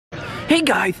Hey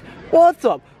guys, what's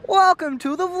up? Welcome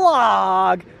to the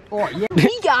vlog. Oh yeah.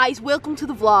 Hey guys, welcome to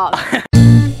the vlog.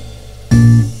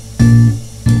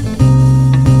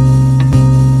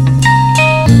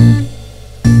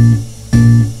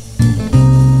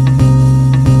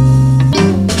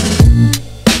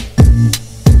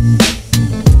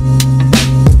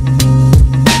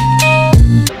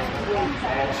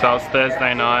 So it's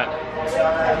Thursday night,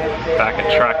 back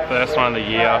at track, first one of the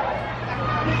year.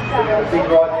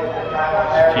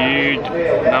 Huge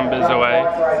numbers away,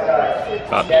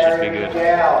 but it should be good.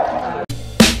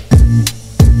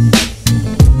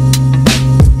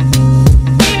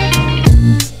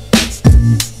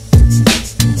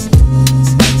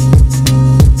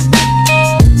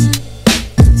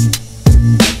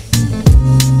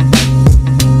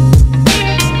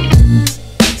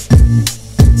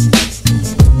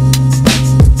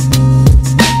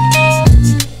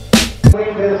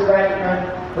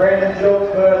 Brandon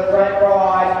Schultz first, straight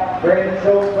right. Brandon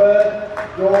Schultz first.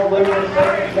 George Lucas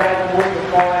second, Jason Wood to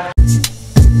fine.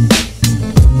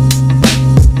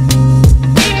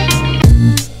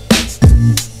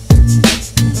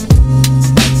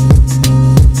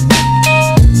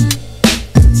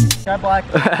 Go Black.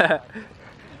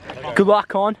 Good luck,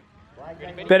 Con.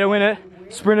 Better win it.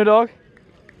 Sprinter dog.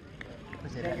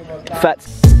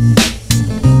 Fats.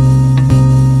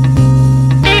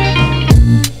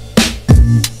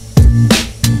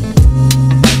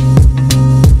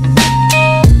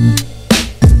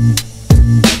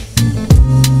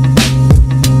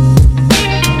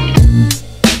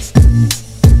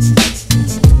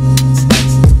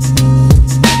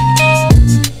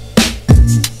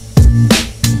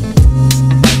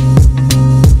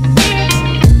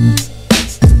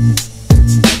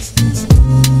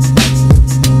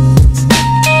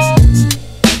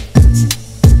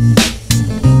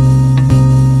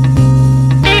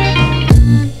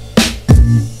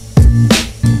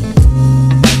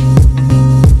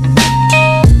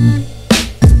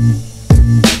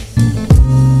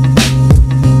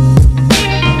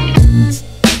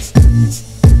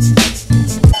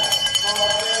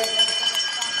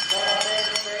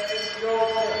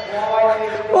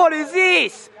 What is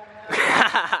this?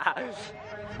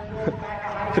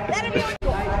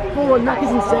 Oh,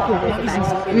 Macca's in second.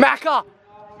 Macca!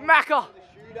 Macca!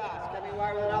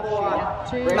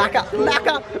 Macca!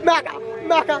 Macca! Macca!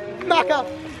 Macca! Macca!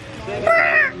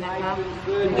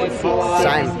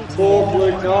 Same. 4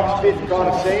 Blue Knox, 5th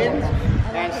Connor Sands,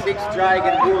 and 6th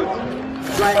Dragon Woods.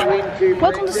 Straight win to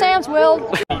Welcome to Sam's World.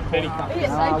 Benny.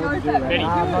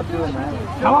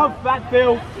 Come on, Fat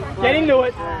Phil. Get into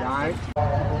it.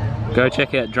 Go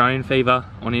check out Drone Fever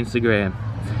on Instagram.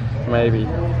 Maybe.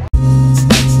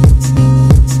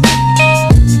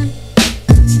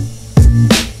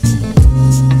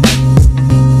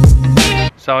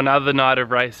 So another night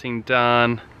of racing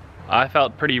done. I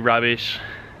felt pretty rubbish,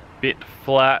 bit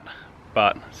flat,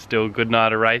 but still good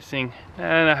night of racing,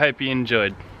 and I hope you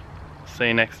enjoyed. See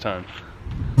you next time.